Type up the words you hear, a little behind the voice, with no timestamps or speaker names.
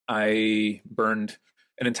I burned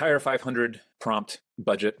an entire 500 prompt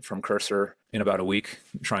budget from Cursor in about a week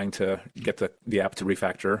trying to get the app to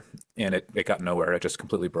refactor, and it got nowhere. It just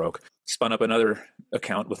completely broke. Spun up another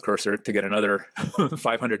account with Cursor to get another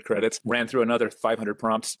 500 credits, ran through another 500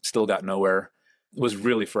 prompts, still got nowhere. Was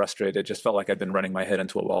really frustrated, just felt like I'd been running my head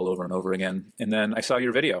into a wall over and over again. And then I saw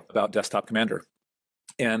your video about Desktop Commander.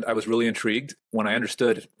 And I was really intrigued when I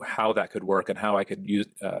understood how that could work and how I could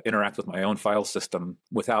interact with my own file system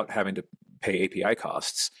without having to pay API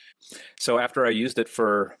costs. So after I used it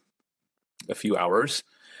for a few hours,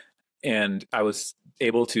 and I was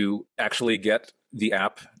able to actually get the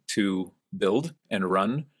app to build and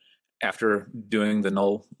run after doing the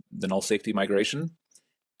null safety migration,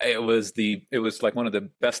 it was like one of the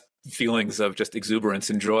best feelings of just exuberance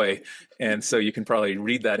and joy. And so you can probably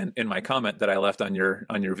read that in my comment that I left on your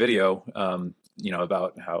video,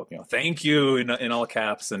 about how, thank you in all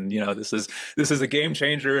caps. And, this is a game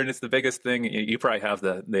changer and it's the biggest thing. You probably have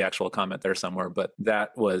the actual comment there somewhere, but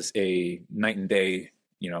that was a night and day,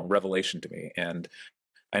 revelation to me. And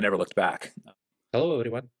I never looked back. Hello,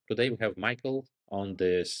 everyone. Today we have Michael on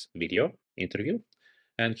this video interview,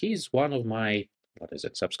 and he's one of my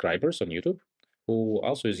subscribers on YouTube, who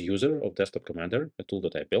also is user of Desktop Commander, a tool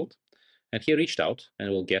that I built. And he reached out, and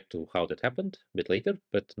we'll get to how that happened a bit later.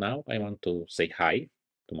 But now I want to say hi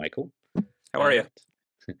to Michael. How are you?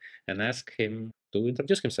 And ask him to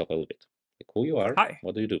introduce himself a little bit. Like who you are, Hi.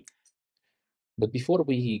 What do you do? But before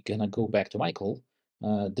we gonna go back to Michael,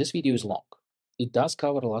 this video is long. It does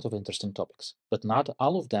cover a lot of interesting topics, but not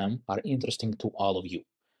all of them are interesting to all of you.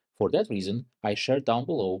 For that reason, I shared down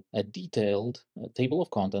below a detailed table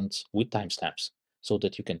of contents with timestamps so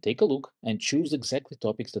that you can take a look and choose exactly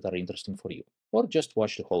topics that are interesting for you. Or just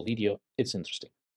watch the whole video, it's interesting.